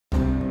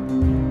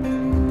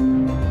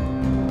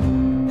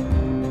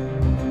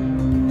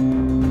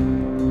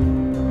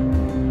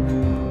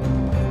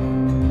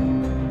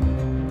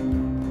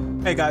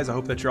Hey guys, I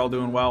hope that you're all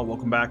doing well.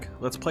 Welcome back.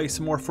 Let's play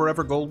some more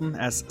Forever Golden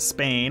as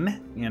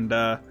Spain. And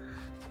I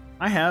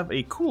have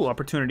a cool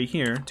opportunity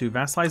here to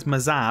vassalize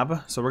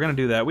Mazab. So we're going to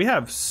do that. We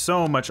have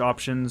so much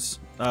options,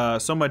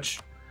 so much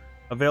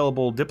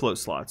available Diplo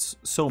slots.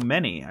 So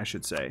many, I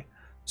should say.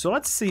 So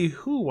let's see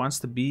who wants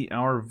to be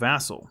our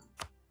vassal.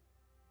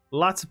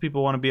 Lots of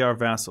people want to be our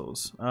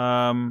vassals.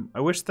 I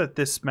wish that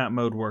this map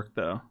mode worked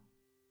though.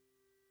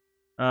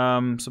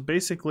 So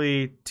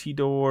basically,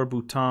 Tidor,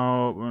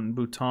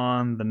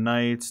 Bhutan, the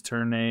Knights,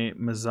 Ternate,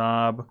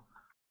 Mazab,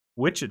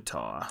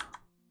 Wichita.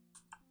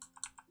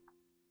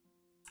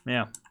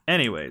 Yeah.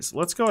 Anyways,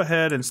 let's go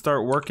ahead and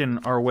start working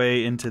our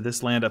way into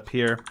this land up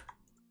here.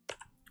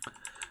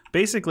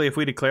 Basically, if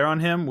we declare on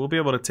him, we'll be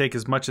able to take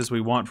as much as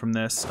we want from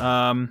this.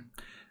 Though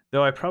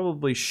I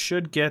probably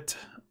should get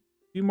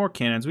a few more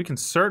cannons. We can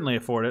certainly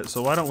afford it,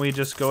 so why don't we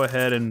just go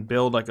ahead and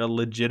build like a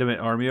legitimate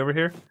army over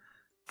here.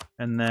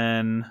 And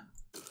then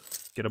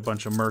get a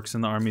bunch of mercs in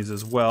the armies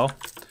as well.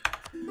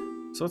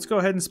 So let's go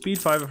ahead and speed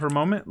 5 it for a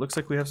moment. Looks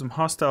like we have some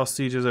hostile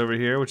sieges over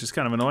here, which is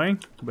kind of annoying,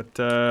 but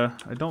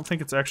I don't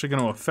think it's actually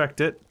going to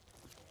affect it.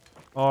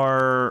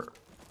 Our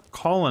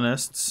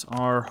colonists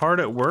are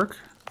hard at work,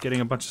 getting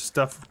a bunch of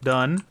stuff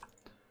done.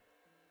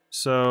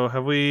 So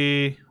have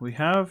we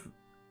have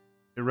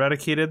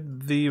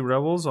eradicated the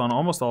rebels on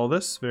almost all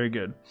this. Very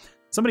good.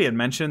 Somebody had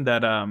mentioned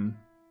that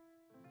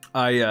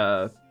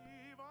I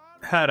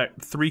had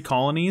 3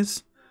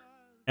 colonies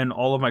and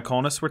all of my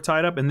colonists were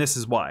tied up, and this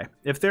is why.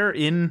 If they're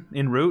en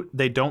route,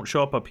 they don't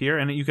show up here,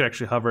 and you could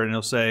actually hover and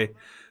it'll say,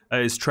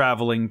 is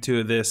traveling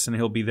to this, and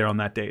he'll be there on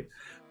that date.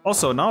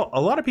 Also, now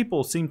a lot of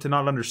people seem to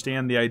not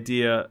understand the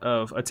idea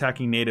of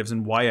attacking natives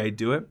and why I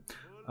do it.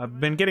 I've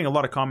been getting a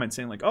lot of comments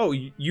saying like, oh,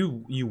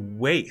 you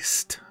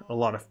waste a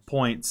lot of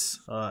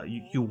points.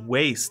 You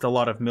waste a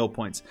lot of mill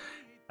points.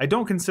 I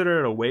don't consider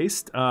it a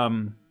waste.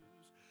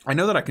 I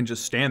know that I can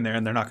just stand there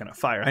and they're not going to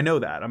fire. I know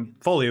that. I'm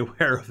fully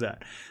aware of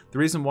that. The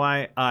reason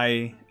why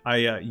I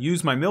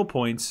use my mill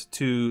points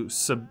to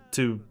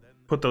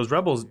put those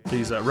rebels,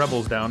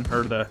 rebels down,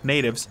 or the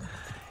natives,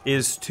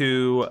 is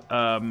to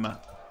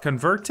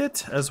convert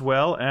it as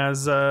well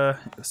as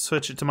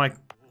switch it to my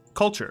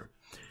culture.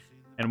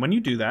 And when you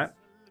do that,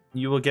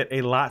 you will get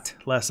a lot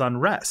less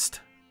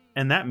unrest,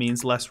 and that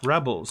means less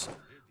rebels,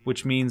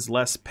 which means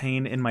less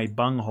pain in my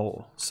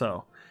bunghole.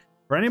 So,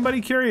 for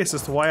anybody curious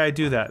as to why I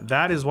do that,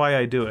 that is why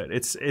I do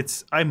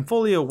it. I'm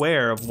fully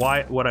aware of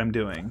what I'm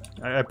doing.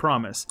 I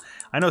promise.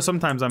 I know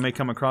sometimes I may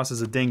come across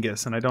as a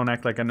dingus and I don't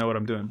act like I know what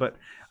I'm doing, but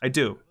I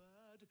do.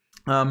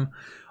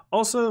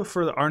 Also,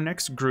 for our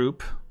next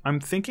group, I'm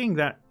thinking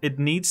that it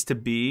needs to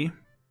be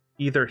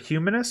either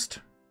humanist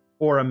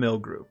or a mill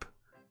group.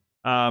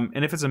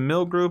 And if it's a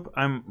mill group,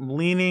 I'm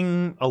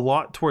leaning a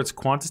lot towards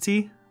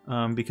quantity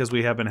because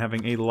we have been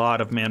having a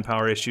lot of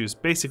manpower issues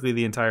basically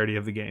the entirety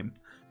of the game.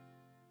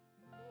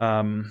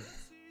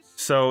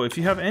 So if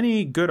you have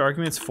any good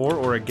arguments for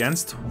or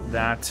against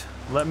that,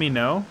 let me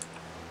know.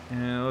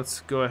 And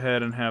let's go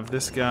ahead and have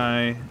this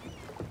guy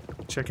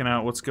checking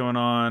out what's going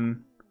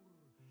on.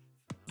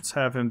 Let's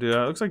have him do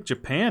that. It looks like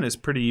Japan is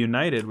pretty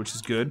united, which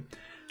is good.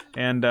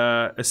 And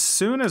as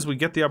soon as we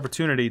get the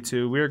opportunity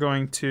to, we're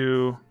going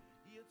to...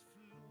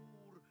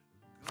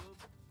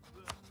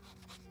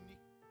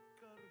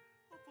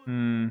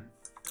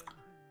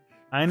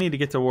 I need to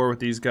get to war with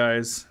these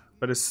guys.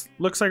 But it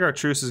looks like our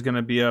truce is going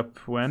to be up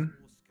when?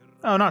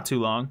 Oh, not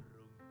too long.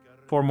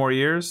 4 more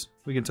years.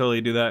 We can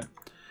totally do that.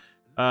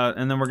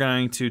 And then we're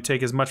going to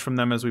take as much from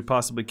them as we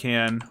possibly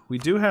can. We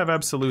do have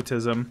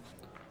absolutism.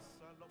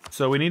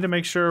 So we need to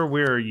make sure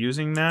we're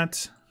using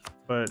that.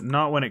 But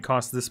not when it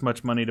costs this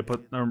much money to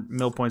put, or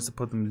mill points to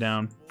put them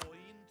down.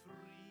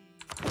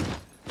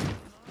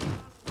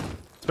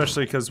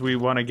 Especially because we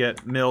want to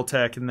get mill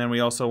tech and then we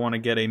also want to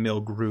get a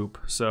mill group.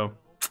 So...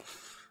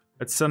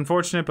 it's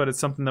unfortunate, but it's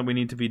something that we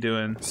need to be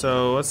doing.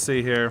 So, let's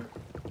see here.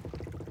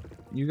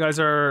 You guys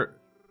are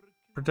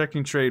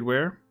protecting trade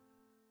where?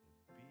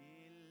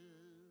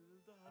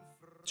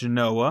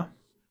 Genoa.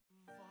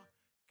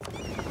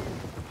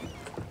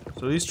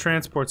 So these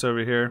transports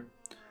over here.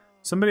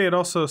 Somebody had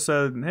also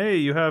said, hey,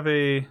 you have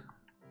a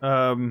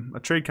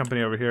trade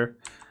company over here.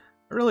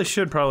 I really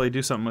should probably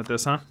do something with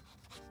this, huh?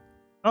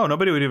 Oh,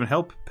 nobody would even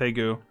help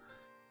Pegu.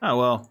 Oh,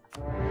 well.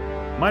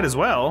 Might as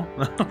well.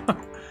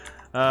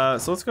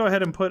 So let's go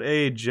ahead and put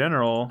a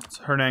general,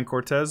 Hernan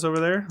Cortez, over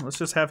there. Let's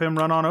just have him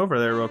run on over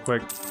there real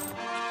quick.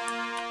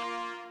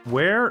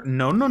 Where?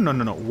 No.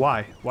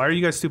 Why? Why are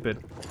you guys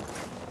stupid?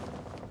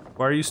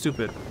 Why are you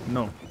stupid?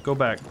 No, go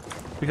back.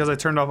 Because I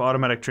turned off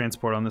automatic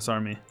transport on this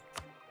army.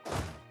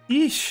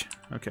 Yeesh.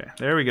 Okay,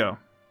 there we go.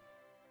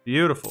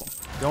 Beautiful.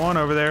 Go on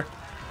over there.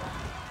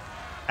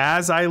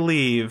 As I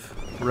leave,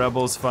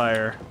 rebels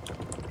fire.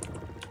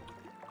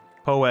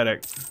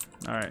 Poetic.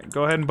 Alright,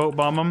 go ahead and boat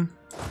bomb them.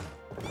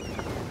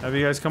 Have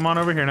you guys come on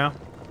over here now.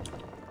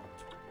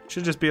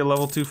 Should just be a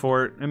level 2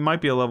 fort. It might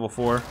be a level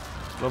 4.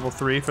 Level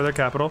 3 for their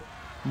capital.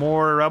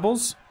 More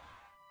rebels.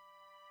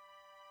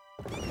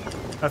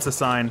 That's a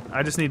sign.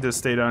 I just need to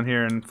stay down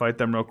here and fight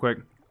them real quick.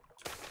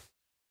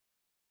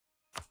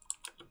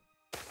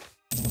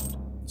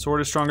 Sword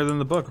is stronger than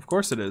the book. Of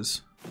course it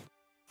is.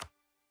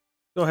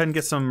 Go ahead and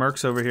get some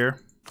mercs over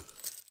here.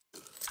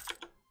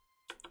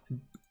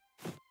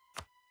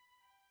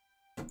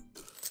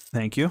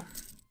 Thank you.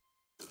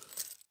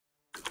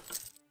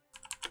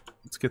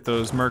 Let's get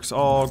those mercs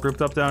all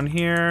grouped up down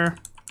here.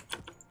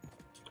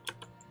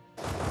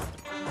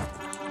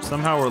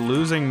 Somehow we're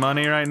losing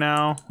money right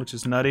now, which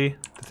is nutty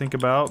to think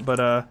about, but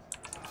there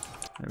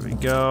we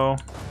go.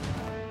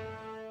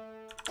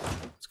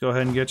 Let's go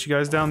ahead and get you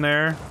guys down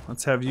there.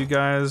 Let's have you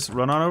guys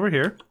run on over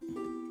here.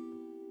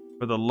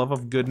 For the love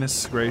of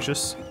goodness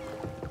gracious.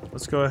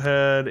 Let's go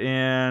ahead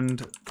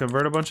and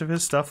convert a bunch of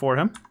his stuff for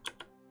him.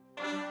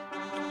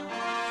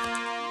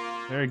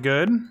 Very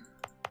good.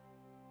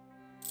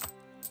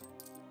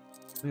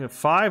 We have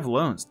 5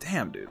 loans.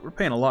 Damn, dude, we're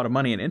paying a lot of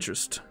money in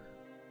interest.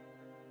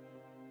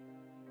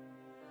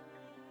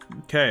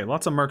 Okay,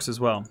 lots of mercs as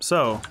well.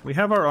 So, we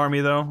have our army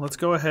though. Let's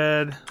go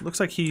ahead. Looks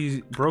like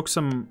he broke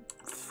some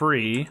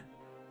free.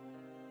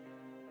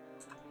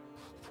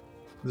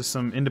 Is this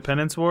some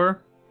independence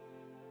war?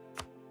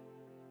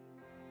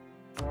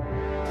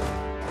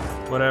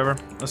 Whatever.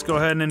 Let's go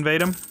ahead and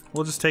invade him.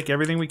 We'll just take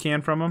everything we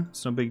can from him.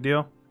 It's no big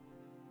deal.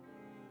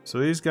 So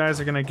these guys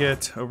are gonna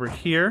get over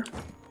here.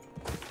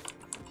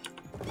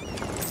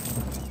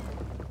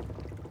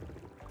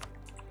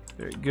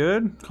 Very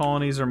good.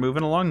 Colonies are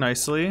moving along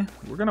nicely.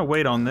 We're gonna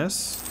wait on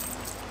this.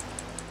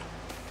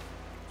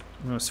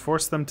 I'm gonna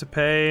force them to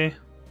pay.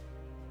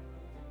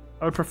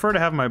 I would prefer to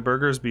have my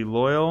burghers be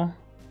loyal.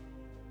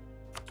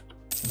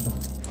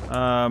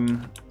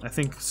 I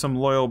think some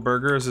loyal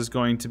burghers is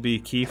going to be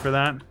key for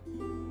that.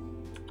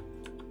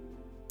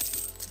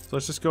 So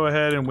let's just go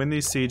ahead and win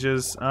these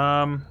sieges.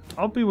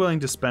 I'll be willing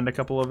to spend a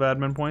couple of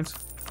admin points.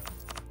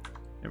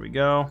 There we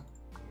go.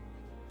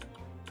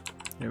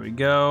 There we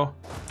go.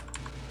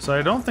 So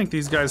I don't think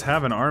these guys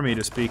have an army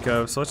to speak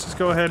of, so let's just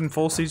go ahead and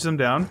full siege them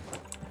down.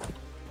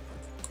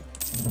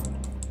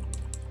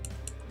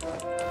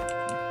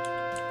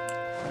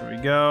 There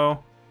we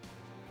go.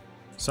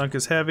 Sunk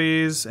his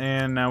heavies,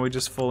 and now we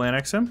just full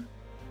annex him.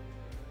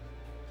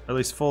 Or at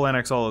least full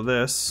annex all of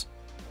this.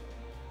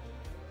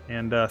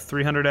 And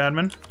 300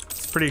 admin.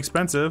 It's pretty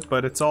expensive,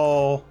 but it's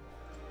all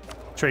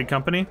trade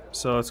company.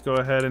 So let's go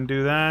ahead and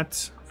do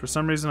that. For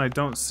some reason I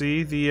don't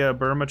see the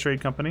Burma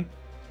trade company.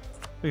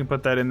 We can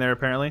put that in there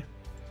apparently.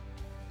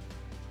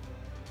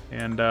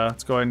 And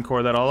let's go ahead and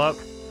core that all up.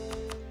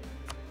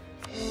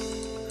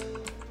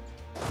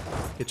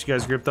 Get you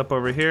guys grouped up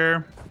over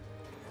here.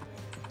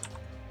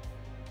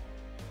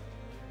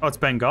 Oh, it's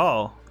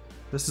Bengal.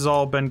 This is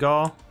all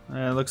Bengal.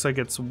 It looks like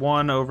it's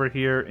one over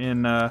here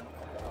in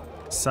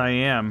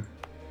Siam.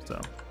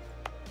 So.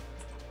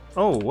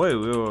 Oh,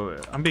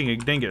 wait. I'm being a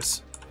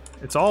dingus.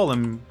 It's all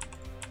in...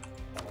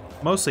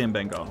 mostly in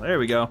Bengal. There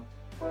we go.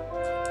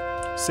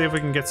 See if we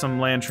can get some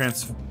land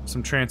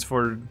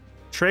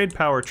trade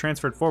power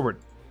transferred forward.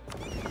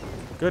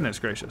 Goodness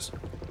gracious.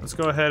 Let's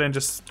go ahead and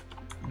just,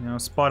 you know,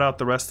 spot out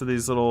the rest of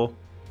these little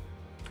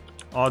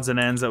odds and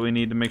ends that we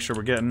need to make sure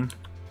we're getting.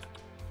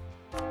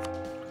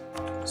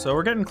 So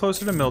we're getting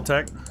closer to mill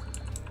tech.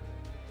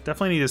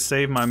 Definitely need to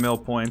save my mill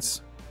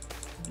points.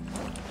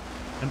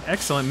 An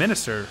excellent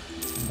minister.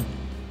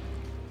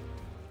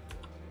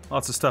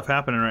 Lots of stuff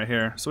happening right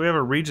here. So we have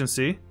a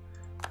regency.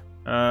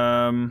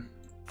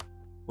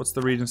 What's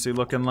the regency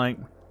looking like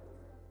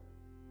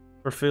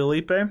for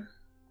Felipe?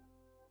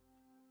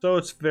 So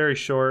it's very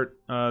short.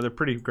 They're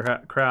pretty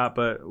crap,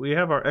 but we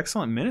have our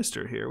excellent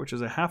minister here, which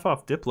is a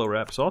half-off Diplo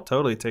rep, so I'll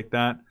totally take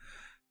that.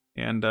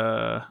 And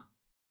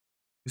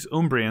he's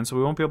Umbrian, so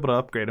we won't be able to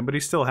upgrade him, but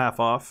he's still half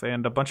off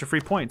and a bunch of free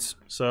points.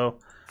 So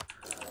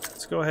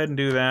let's go ahead and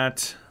do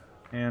that.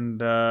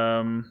 And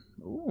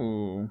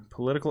ooh,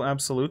 political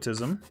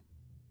absolutism.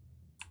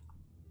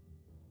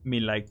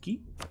 Me likey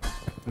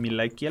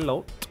a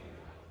lot.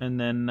 And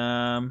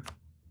then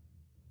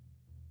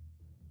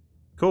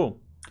cool.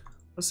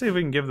 Let's see if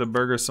we can give the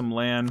burghers some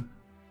land,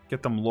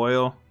 get them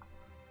loyal.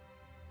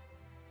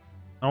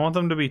 I don't want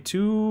them to be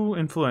too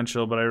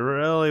influential, but I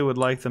really would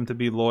like them to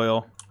be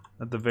loyal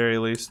at the very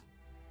least.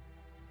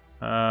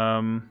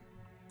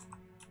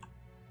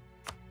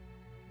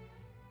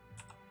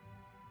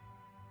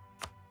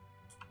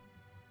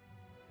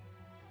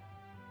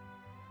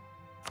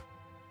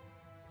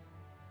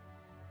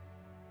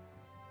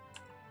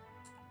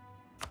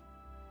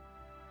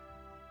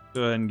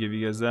 Go ahead and give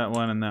you guys that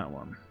one and that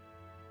one.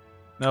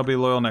 They'll be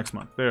loyal next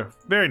month. Very,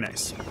 very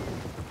nice.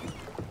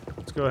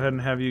 Let's go ahead and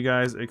have you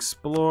guys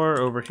explore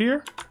over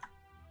here.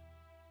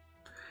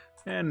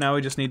 And now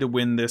we just need to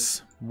win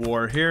this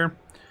war here.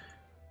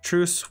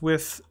 Truce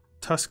with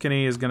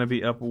Tuscany is going to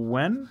be up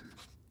when?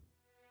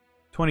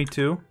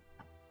 22.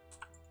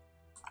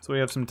 So we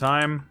have some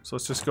time. So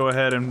let's just go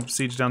ahead and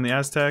siege down the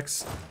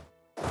Aztecs.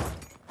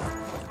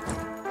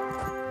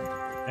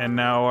 And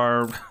now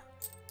our... well,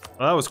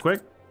 that was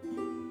quick.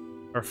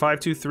 Our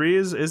 523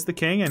 is the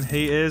king, and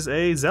he is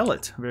a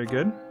zealot. Very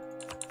good.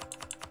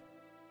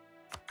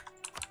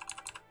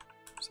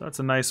 So that's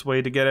a nice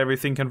way to get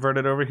everything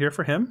converted over here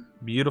for him.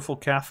 Beautiful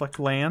Catholic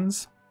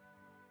lands.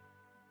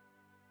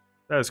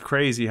 That is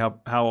crazy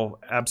how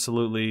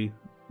absolutely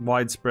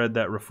widespread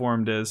that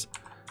reformed is.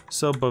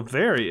 So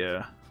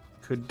Bavaria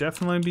could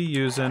definitely be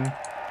using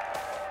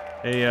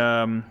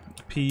a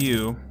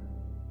PU.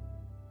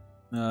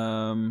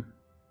 I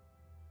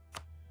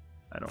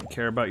don't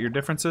care about your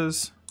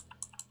differences.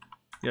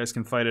 You guys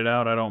can fight it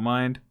out, I don't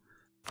mind.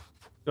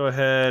 Go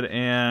ahead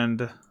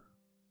and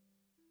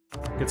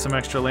get some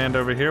extra land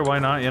over here, why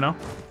not, you know?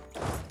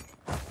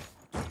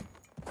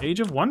 Age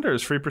of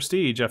Wonders, free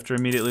prestige. After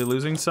immediately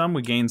losing some,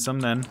 we gain some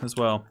then as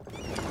well.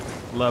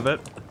 Love it.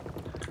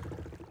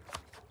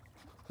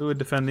 Who would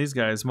defend these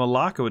guys?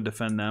 Malacca would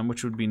defend them,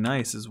 which would be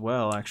nice as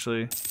well,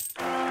 actually.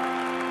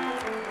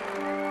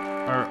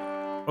 Our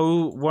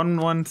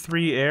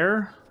 0113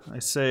 heir, I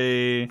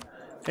say,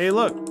 hey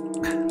look,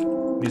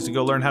 needs to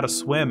go learn how to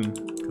swim,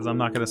 because I'm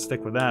not going to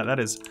stick with that. That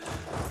is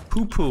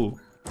poo-poo.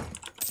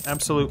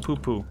 Absolute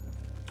poo-poo.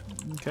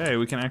 Okay,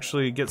 we can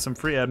actually get some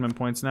free admin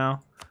points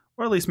now.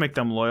 Or at least make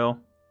them loyal.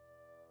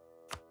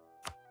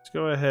 Let's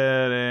go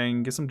ahead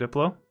and get some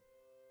Diplo.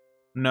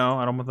 No,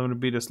 I don't want them to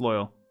be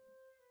disloyal.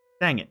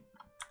 Dang it.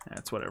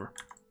 That's whatever.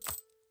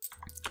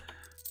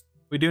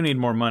 We do need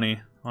more money,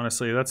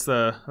 honestly. That's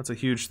a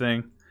huge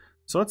thing.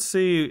 So let's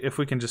see if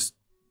we can just...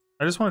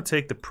 I just want to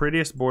take the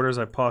prettiest borders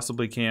I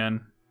possibly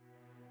can.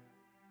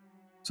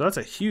 So that's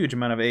a huge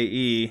amount of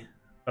AE.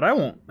 But I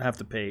won't have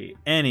to pay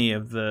any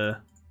of the...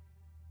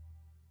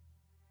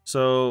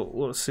 So,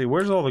 let's see.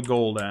 Where's all the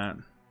gold at?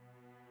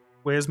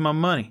 Where's my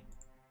money?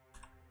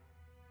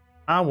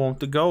 I want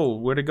the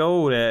gold. Where the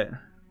gold at?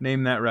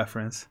 Name that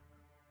reference.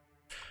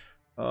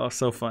 Oh,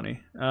 so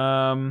funny.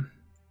 Can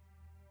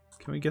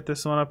we get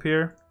this one up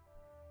here?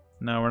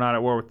 No, we're not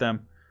at war with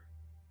them.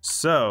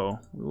 So,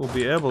 we will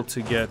be able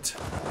to get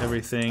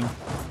everything.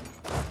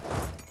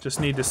 Just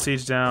need to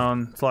siege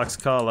down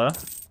Tlaxcala.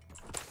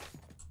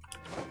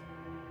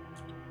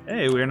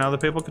 Hey, we are now the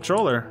Papal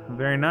Controller.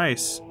 Very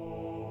nice.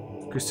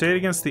 Crusade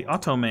against the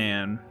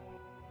Ottoman.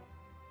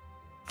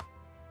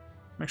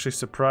 I'm actually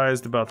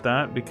surprised about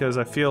that because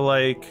I feel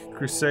like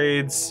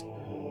Crusades,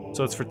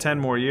 so it's for 10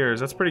 more years.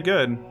 That's pretty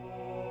good.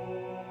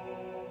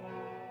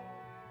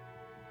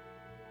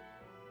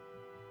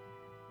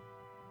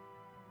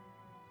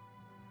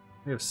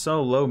 We have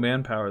so low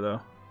manpower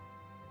though.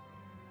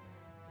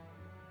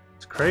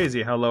 It's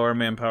crazy how low our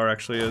manpower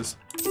actually is.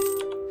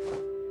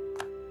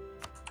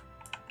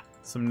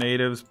 Some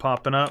natives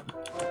popping up.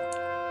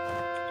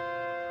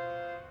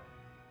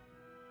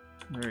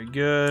 Very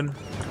good.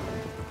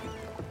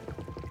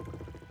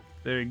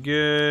 Very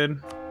good.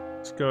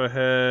 Let's go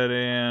ahead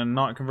and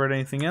not convert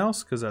anything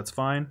else, because that's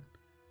fine.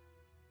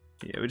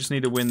 Yeah, we just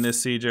need to win this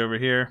siege over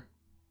here.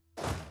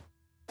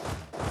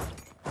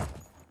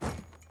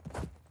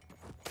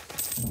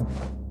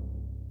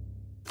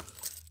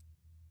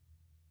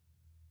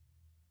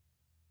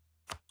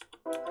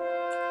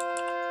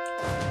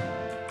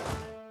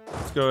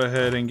 Let's go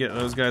ahead and get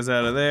those guys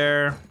out of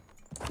there.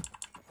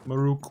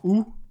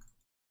 Maruku.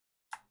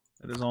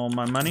 That is all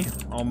my money,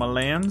 all my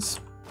lands.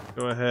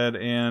 Go ahead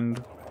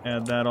and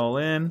add that all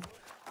in,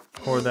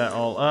 pour that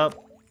all up,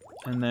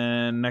 and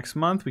then next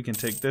month we can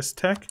take this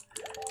tech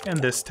and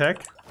this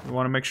tech. We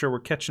want to make sure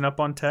we're catching up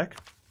on tech.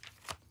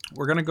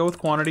 We're going to go with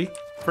quantity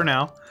for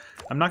now.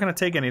 I'm not going to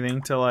take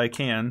anything till I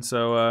can,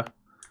 so I'm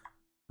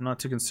not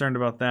too concerned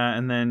about that.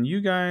 And then you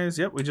guys,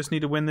 yep, we just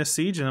need to win this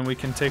siege and then we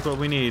can take what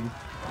we need.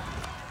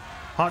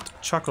 Hot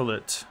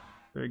chocolate.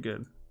 Very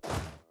good.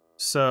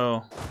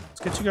 So, let's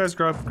get you guys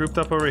grouped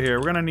up over here.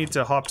 We're going to need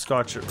to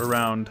hopscotch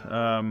around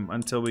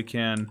until we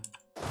can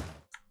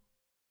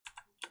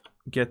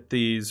get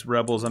these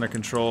rebels under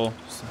control.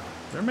 So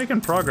they're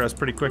making progress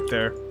pretty quick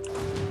there.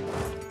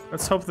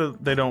 Let's hope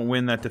that they don't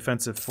win that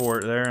defensive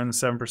fort there in the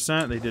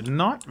 7%. They did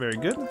not. Very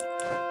good.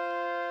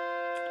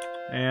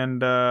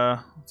 And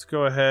let's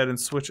go ahead and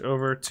switch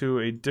over to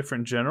a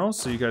different general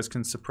so you guys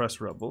can suppress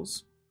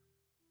rebels.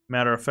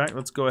 Matter of fact,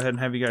 let's go ahead and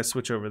have you guys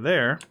switch over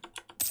there.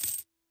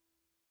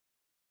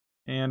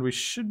 And we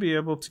should be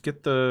able to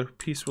get the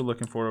piece we're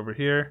looking for over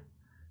here.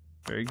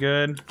 Very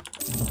good.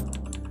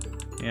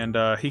 And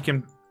he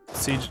can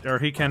siege, or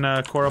he can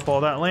core up all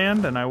that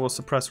land, and I will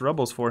suppress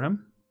rebels for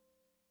him.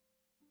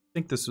 I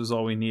think this was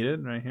all we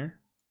needed right here.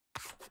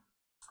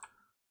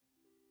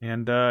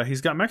 And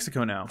he's got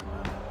Mexico now.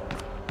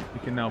 We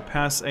can now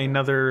pass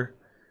another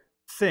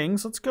thing.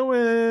 So let's go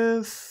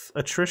with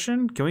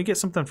attrition. Can we get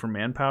something for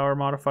manpower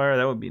modifier?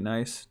 That would be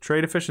nice.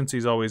 Trade efficiency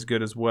is always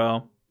good as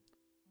well.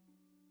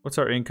 What's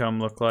our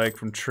income look like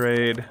from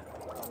trade?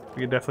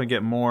 We could definitely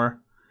get more.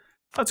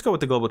 Let's go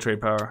with the global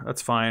trade power.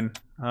 That's fine.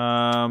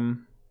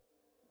 In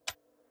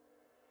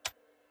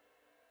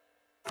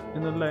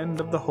the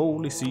land of the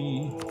Holy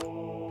See.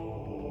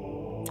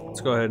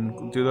 Let's go ahead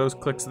and do those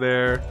clicks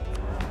there.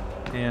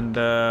 And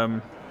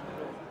there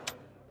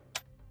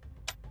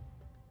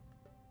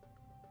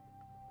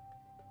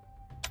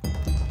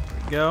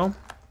we go.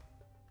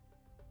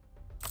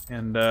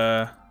 And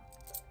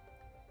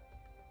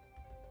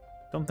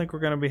don't think we're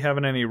going to be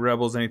having any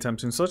rebels anytime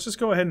soon. So let's just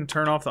go ahead and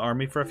turn off the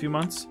army for a few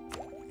months.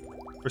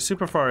 We're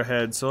super far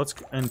ahead, so let's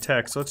in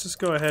tech. So let's just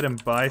go ahead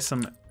and buy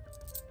some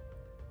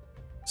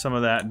some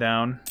of that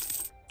down.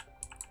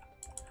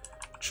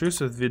 Truce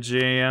with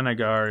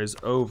Vijayanagar is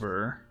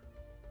over.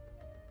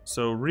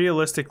 So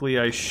realistically,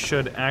 I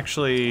should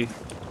actually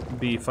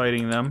be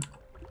fighting them.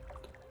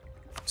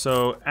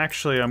 So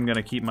actually, I'm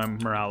gonna keep my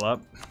morale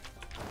up.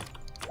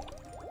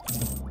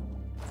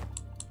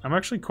 I'm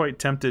actually quite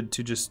tempted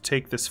to just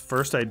take this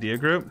first idea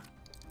group.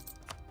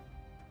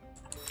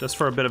 Just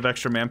for a bit of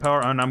extra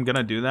manpower, and I'm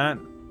gonna do that.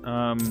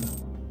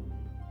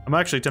 I'm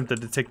actually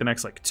tempted to take the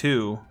next, like,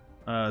 2.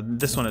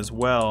 This one as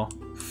well.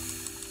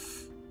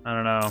 I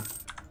don't know.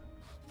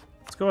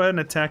 Let's go ahead and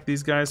attack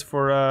these guys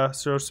for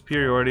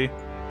superiority.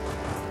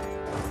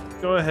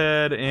 Go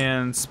ahead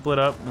and split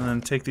up and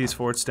then take these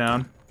forts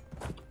down.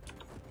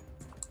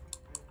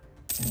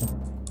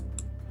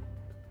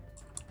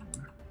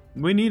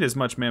 We need as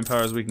much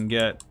manpower as we can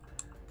get.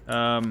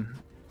 I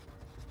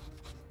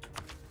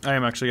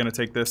am actually going to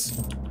take this.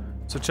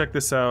 So check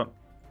this out.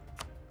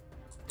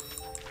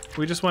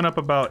 We just went up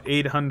about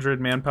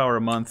 800 manpower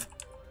a month.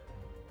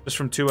 Just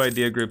from 2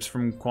 idea groups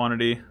from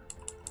quantity.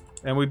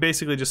 And we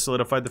basically just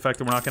solidified the fact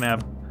that we're not going to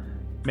have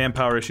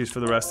manpower issues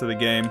for the rest of the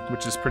game,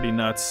 which is pretty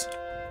nuts.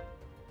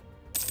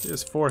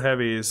 There's 4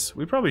 heavies.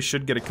 We probably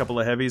should get a couple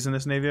of heavies in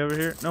this navy over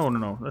here.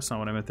 No, that's not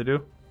what I meant to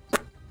do.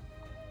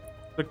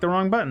 Click the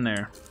wrong button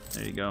there.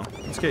 There you go.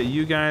 Let's get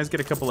you guys, get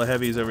a couple of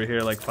heavies over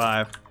here, like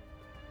 5.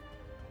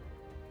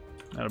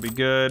 That'll be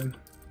good.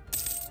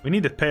 We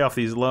need to pay off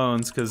these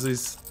loans, because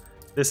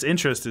this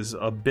interest is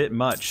a bit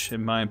much,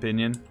 in my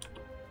opinion.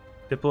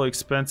 Diplo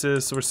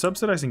expenses. So we're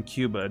subsidizing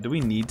Cuba. Do we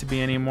need to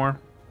be anymore?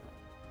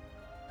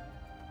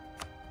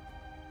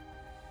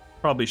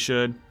 Probably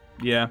should.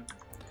 Yeah.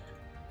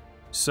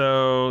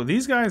 So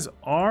these guys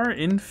are,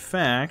 in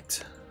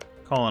fact,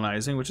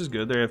 colonizing, which is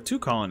good. They have 2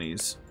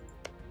 colonies.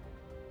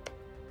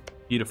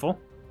 Beautiful.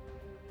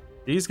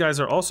 These guys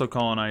are also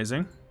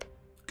colonizing.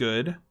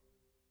 Good.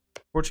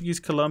 Portuguese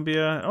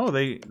Colombia. Oh,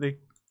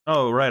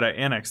 oh, right, I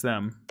annexed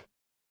them.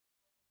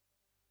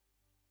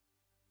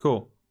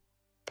 Cool.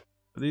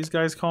 Are these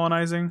guys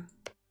colonizing?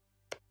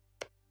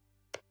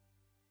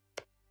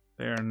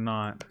 They are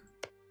not.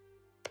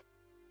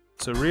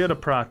 So Rio de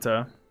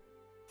Prata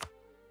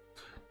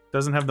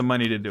doesn't have the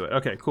money to do it.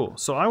 Okay, cool.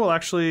 So I will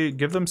actually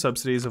give them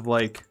subsidies of,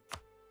 like,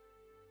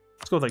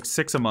 let's go with like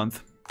 6 a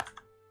month.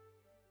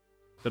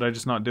 Did I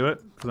just not do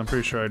it? Because I'm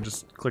pretty sure I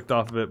just clicked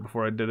off of it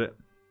before I did it.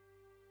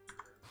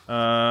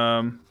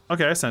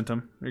 Okay, I sent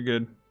them. You're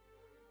good.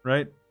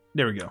 Right?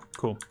 There we go.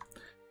 Cool.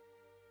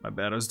 My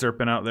bad, I was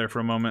derping out there for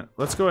a moment.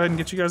 Let's go ahead and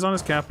get you guys on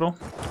his capital.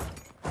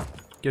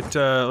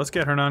 Let's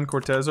get Hernan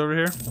Cortez over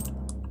here. So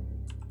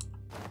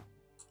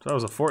that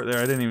was a fort there,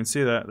 I didn't even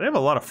see that. They have a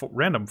lot of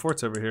random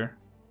forts over here.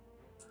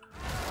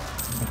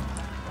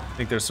 I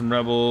think there's some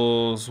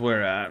rebels.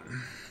 Where at?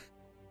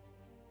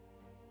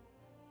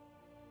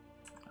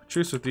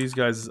 Truce with these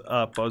guys is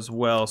up as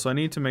well, so I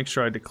need to make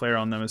sure I declare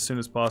on them as soon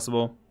as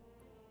possible.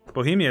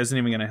 Bohemia isn't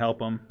even going to help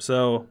them,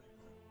 so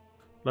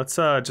let's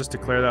just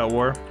declare that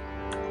war.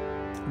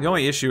 The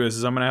only issue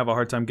is I'm going to have a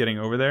hard time getting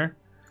over there.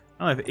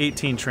 I only have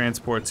 18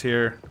 transports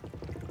here.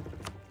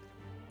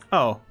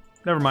 Oh,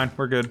 never mind,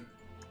 we're good.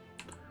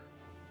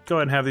 Go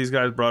ahead and have these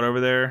guys brought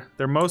over there.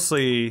 They're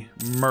mostly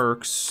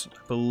mercs,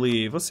 I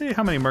believe. Let's see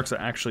how many mercs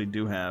I actually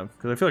do have,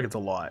 because I feel like it's a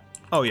lot.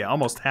 Oh yeah,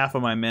 almost half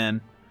of my men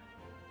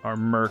are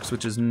mercs,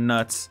 which is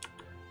nuts.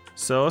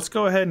 So let's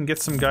go ahead and get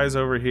some guys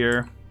over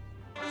here.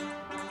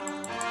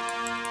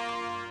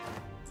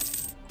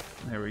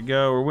 There we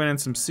go, we're winning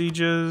some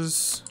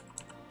sieges.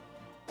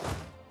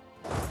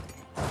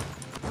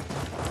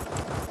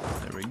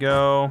 There we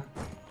go.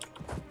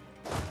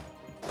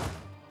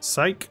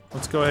 Psych.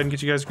 Let's go ahead and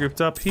get you guys grouped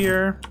up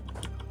here.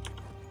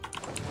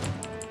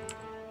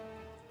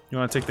 You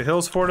want to take the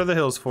Hills Fort or the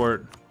Hills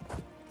Fort?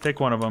 Take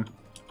one of them.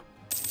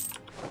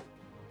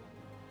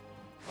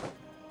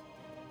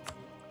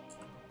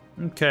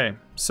 Okay,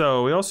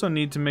 so we also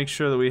need to make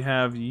sure that we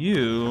have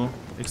you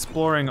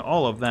exploring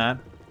all of that.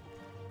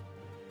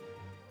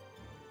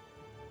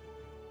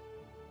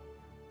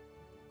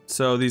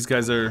 So these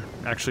guys are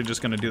actually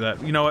just going to do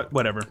that. You know what?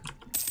 Whatever.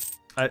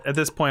 At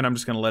this point, I'm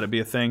just going to let it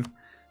be a thing.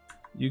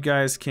 You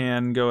guys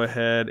can go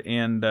ahead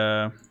and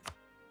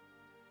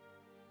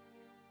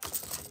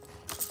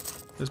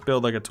just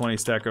build like a 20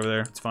 stack over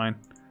there. It's fine.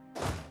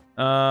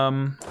 Go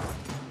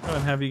ahead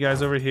and have you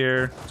guys over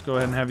here. Let's go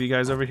ahead and have you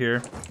guys over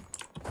here.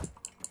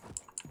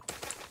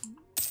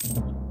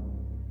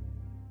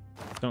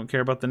 Don't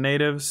care about the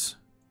natives.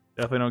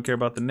 Definitely don't care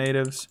about the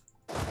natives.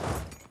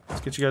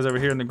 Let's get you guys over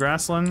here in the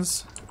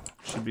grasslands.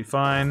 Should be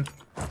fine.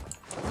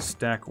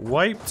 Stack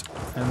wiped.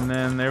 And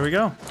then there we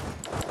go.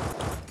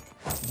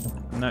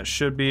 And that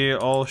should be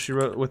all she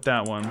wrote with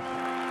that one.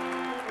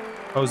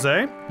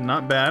 Jose,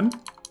 not bad.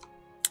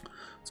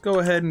 Let's go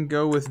ahead and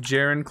go with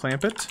Jaren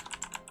Clampett.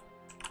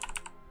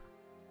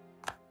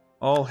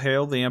 All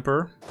hail the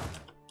Emperor.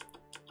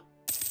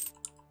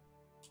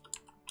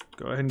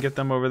 Go ahead and get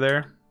them over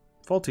there.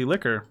 Faulty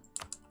liquor.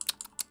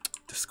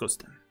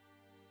 Disgusting.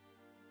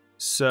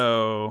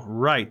 So,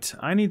 right.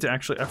 I need to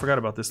actually... I forgot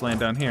about this land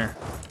down here.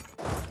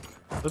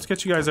 Let's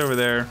get you guys over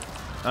there.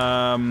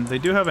 They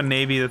do have a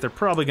navy that they're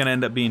probably going to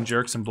end up being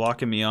jerks and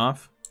blocking me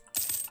off.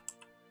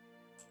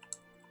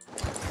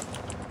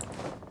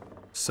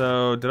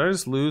 So, did I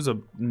just lose a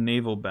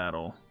naval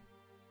battle?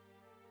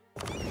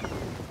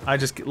 I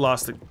just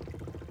lost a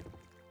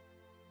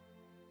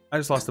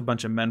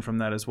bunch of men from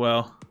that as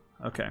well.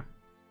 Okay.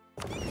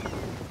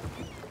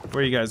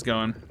 Where are you guys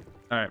going?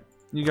 Alright.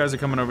 You guys are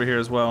coming over here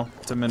as well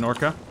to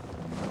Minorca.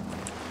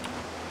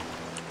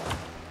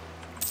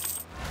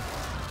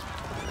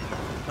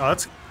 Oh,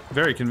 that's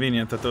very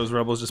convenient that those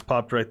rebels just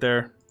popped right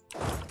there.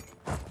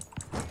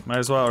 Might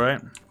as well,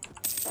 right?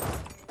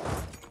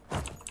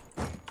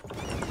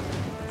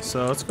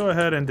 So let's go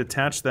ahead and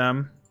detach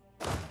them.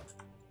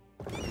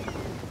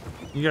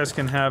 You guys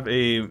can have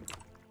a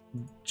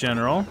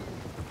general.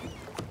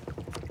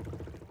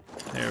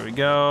 There we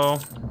go.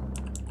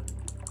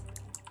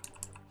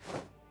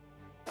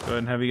 Go ahead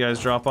and have you guys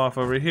drop off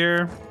over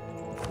here.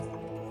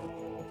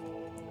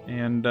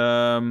 And,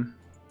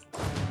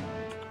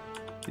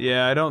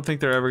 yeah, I don't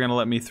think they're ever gonna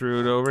let me through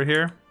it over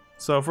here.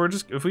 So if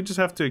we just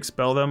have to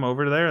expel them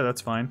over there,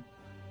 that's fine.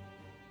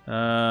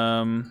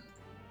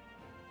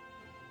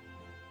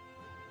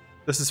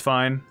 This is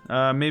fine.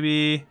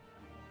 Maybe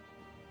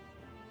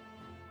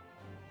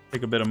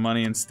take a bit of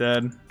money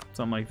instead,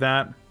 something like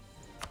that.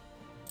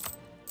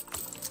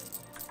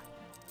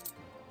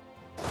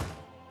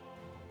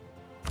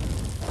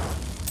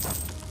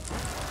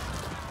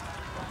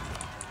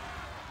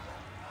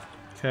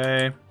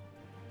 Okay.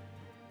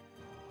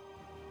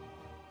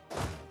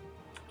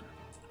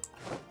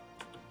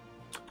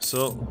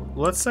 So,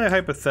 let's say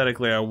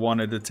hypothetically I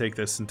wanted to take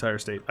this entire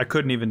state. I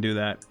couldn't even do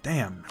that.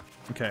 Damn.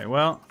 Okay,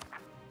 well,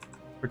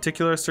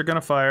 Particularists are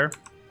gonna fire.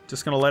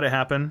 Just gonna let it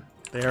happen.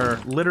 They are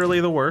literally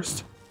the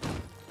worst.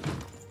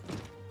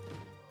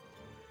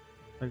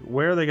 Like,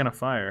 where are they gonna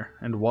fire?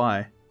 And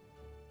why?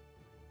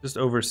 Just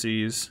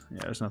overseas.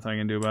 Yeah, there's nothing I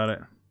can do about it.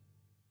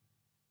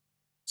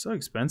 So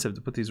expensive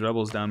to put these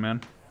rebels down,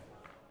 man.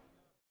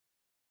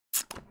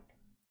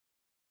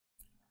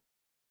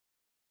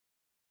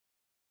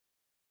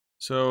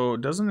 So,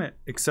 doesn't it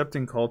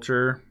accepting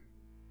culture...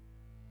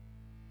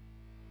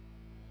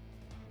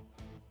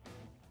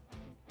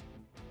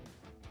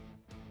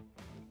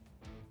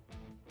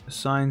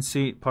 Assign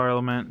seat,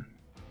 parliament.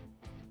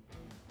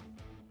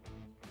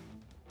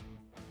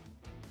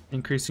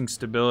 Increasing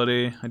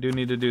stability. I do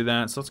need to do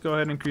that, so let's go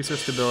ahead and increase our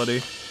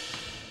stability.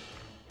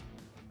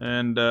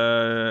 And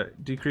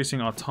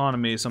decreasing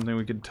autonomy is something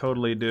we could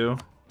totally do.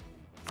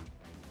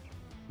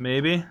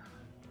 Maybe?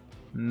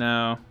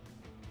 No.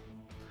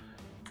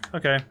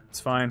 Okay, it's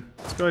fine.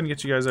 Let's go ahead and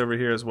get you guys over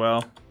here as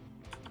well.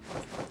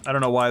 I don't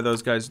know why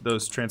those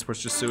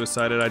transports just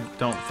suicided. I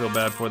don't feel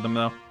bad for them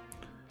though.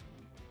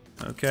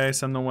 Okay,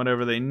 send them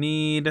whatever they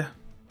need.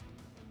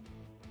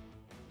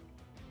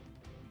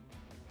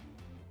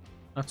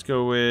 Let's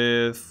go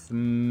with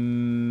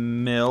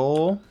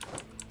mill.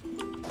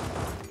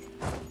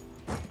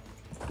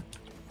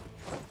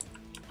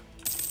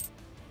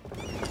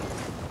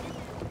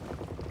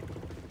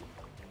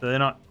 Do they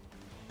not?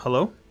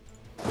 Hello?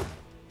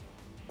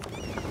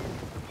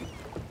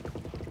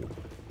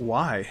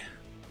 Why?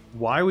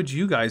 Why would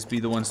you guys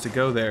be the ones to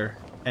go there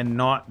and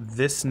not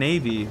this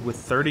navy with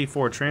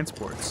 34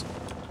 transports?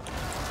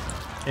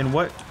 In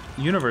what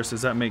universe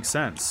does that make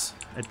sense?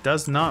 It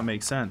does not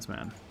make sense,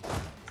 man.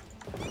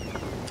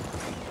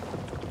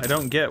 I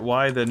don't get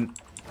why the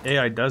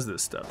AI does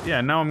this stuff.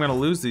 Yeah, now I'm gonna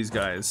lose these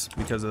guys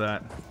because of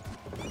that.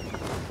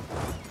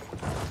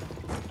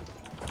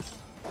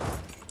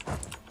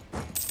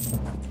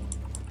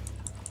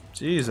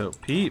 Jeez, oh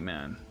Pete,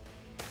 man.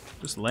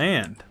 Just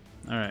land.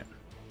 Alright.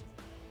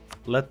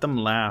 Let them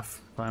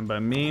laugh. Fine by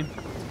me.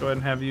 Let's go ahead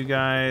and have you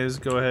guys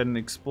go ahead and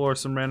explore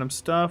some random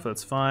stuff.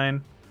 That's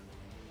fine.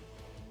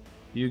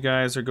 You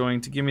guys are going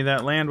to give me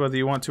that land whether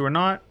you want to or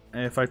not.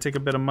 If I take a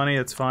bit of money,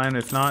 it's fine.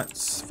 If not,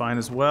 it's fine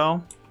as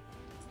well.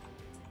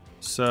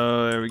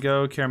 So there we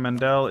go.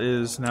 Caramandel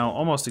is now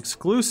almost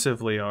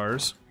exclusively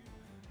ours.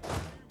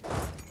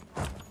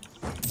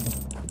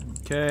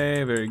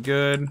 Okay, very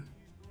good.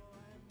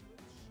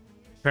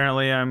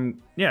 Apparently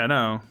I'm... Yeah,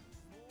 no.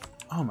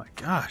 Oh my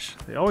gosh.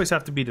 They always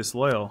have to be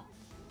disloyal.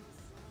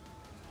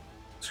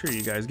 Screw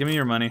you guys. Give me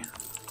your money.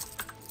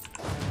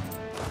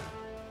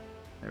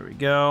 There we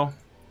go.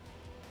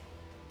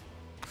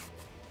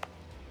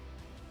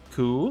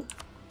 Cool.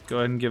 Go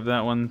ahead and give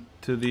that one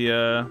to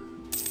the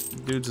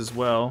dudes as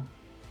well.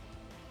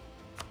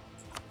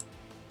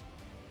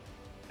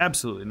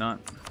 Absolutely not.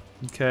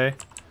 Okay.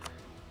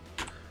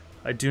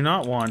 I do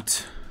not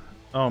want...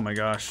 Oh my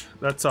gosh.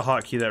 That's a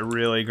hotkey that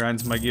really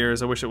grinds my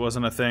gears. I wish it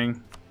wasn't a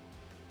thing.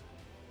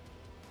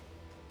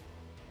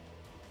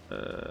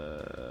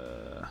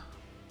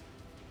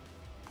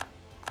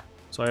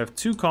 So I have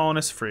 2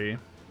 colonists free.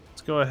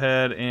 Let's go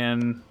ahead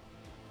and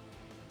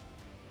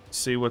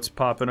see what's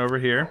popping over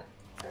here.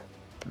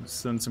 Let's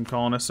send some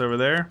colonists over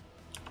there.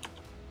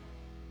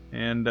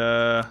 And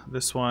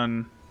this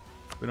one,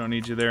 we don't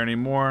need you there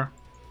anymore.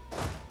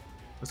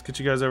 Let's get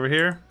you guys over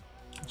here.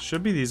 It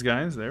should be these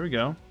guys. There we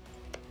go.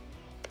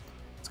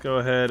 Let's go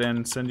ahead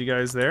and send you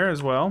guys there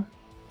as well.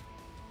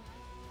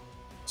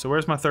 So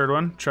where's my third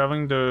one?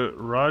 Traveling to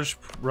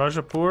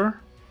Rajapur?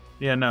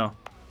 Yeah, no.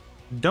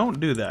 Don't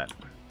do that.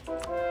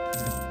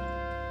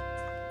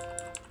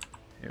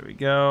 Here we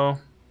go.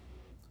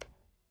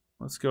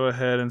 Let's go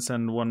ahead and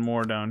send one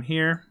more down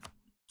here.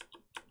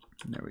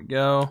 There we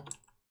go.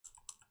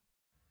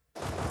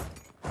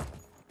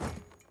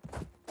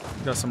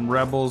 Got some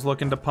rebels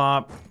looking to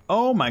pop.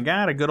 Oh my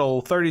god, a good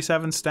old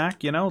 37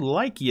 stack, you know,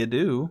 like you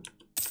do.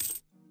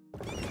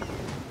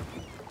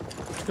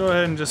 Let's go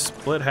ahead and just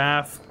split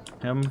half.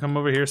 Have them come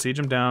over here, siege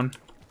them down.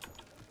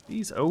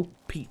 These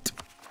Pete.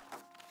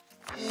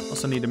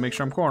 Also need to make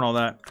sure I'm coring all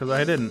that, because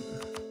I didn't.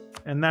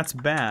 And that's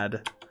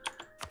bad.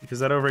 Because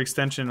that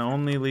overextension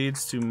only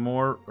leads to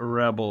more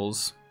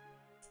rebels.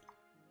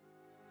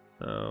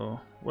 So,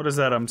 what is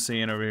that I'm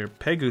seeing over here?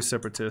 Pegu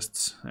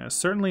separatists. I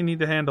certainly need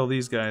to handle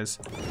these guys.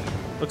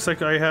 Looks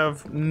like I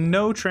have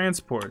no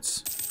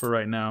transports for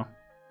right now.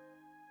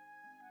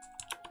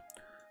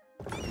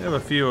 We have a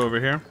few over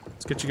here.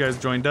 Let's get you guys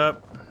joined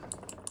up.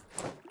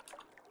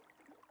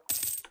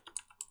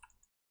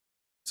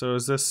 So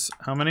is this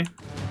how many?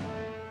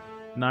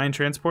 9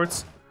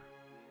 transports?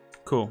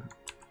 Cool.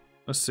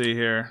 Let's see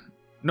here.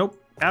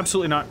 Nope,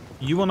 absolutely not.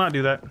 You will not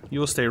do that.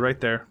 You will stay right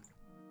there.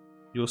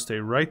 You will stay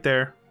right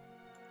there.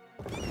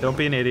 Don't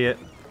be an idiot.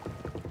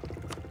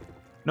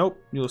 Nope,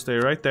 you will stay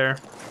right there.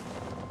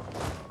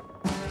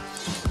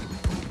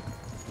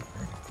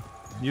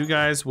 You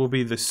guys will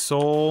be the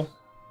sole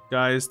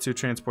guys to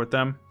transport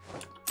them.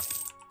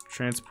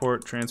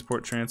 Transport,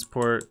 transport,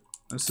 transport.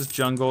 This is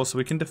jungle, so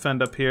we can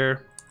defend up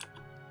here.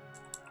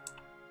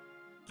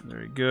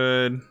 Very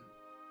good.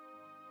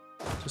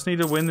 Just need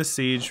to win the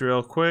siege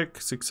real quick.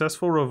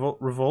 Successful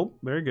revolt.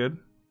 Very good.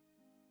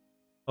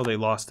 Oh, they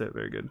lost it.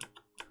 Very good.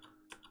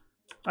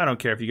 I don't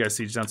care if you guys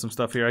siege down some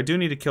stuff here. I do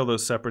need to kill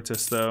those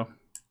separatists, though.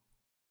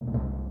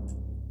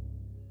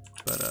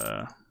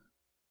 But,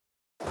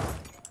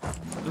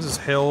 this is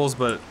hills,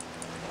 but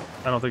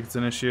I don't think it's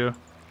an issue.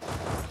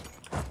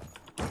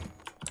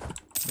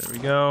 There we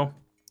go.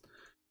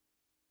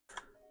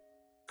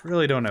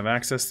 Really don't have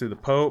access through the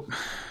Pope.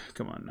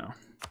 Come on now.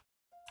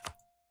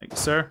 Thank you,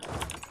 sir.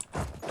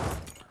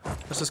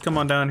 Let's just come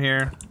on down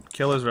here,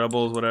 kill his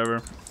rebels,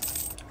 whatever.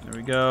 There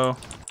we go.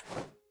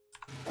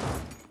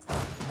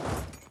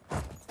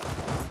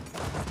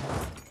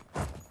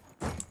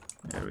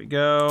 There we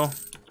go.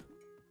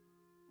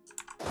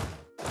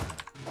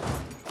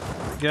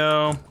 There we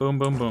go. Boom,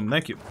 boom, boom.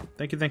 Thank you.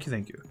 Thank you, thank you,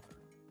 thank you.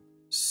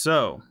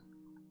 So,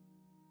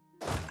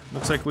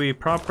 looks like we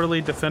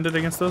properly defended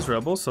against those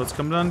rebels, so let's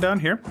come down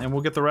here, and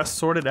we'll get the rest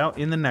sorted out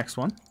in the next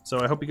one. So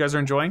I hope you guys are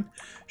enjoying.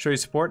 Show your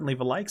support and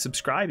leave a like,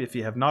 subscribe if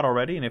you have not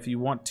already, and if you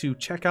want to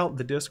check out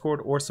the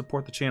Discord or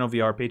support the channel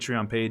via our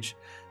Patreon page,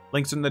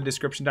 links in the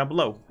description down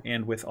below.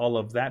 And with all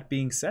of that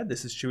being said,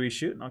 this is Chewy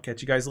Shoot, and I'll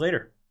catch you guys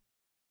later.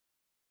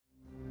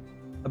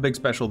 A big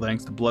special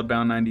thanks to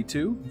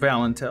Bloodbound92,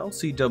 Valentel,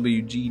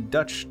 CWG,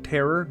 Dutch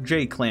Terror,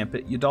 J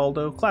Clampett,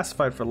 Udaldo,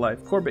 Classified for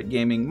Life, Corbett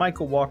Gaming,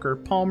 Michael Walker,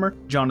 Palmer,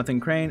 Jonathan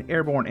Crane,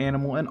 Airborne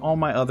Animal, and all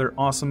my other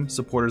awesome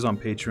supporters on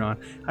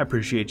Patreon. I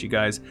appreciate you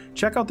guys.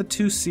 Check out the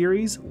 2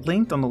 series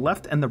linked on the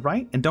left and the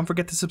right, and don't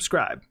forget to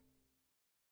subscribe.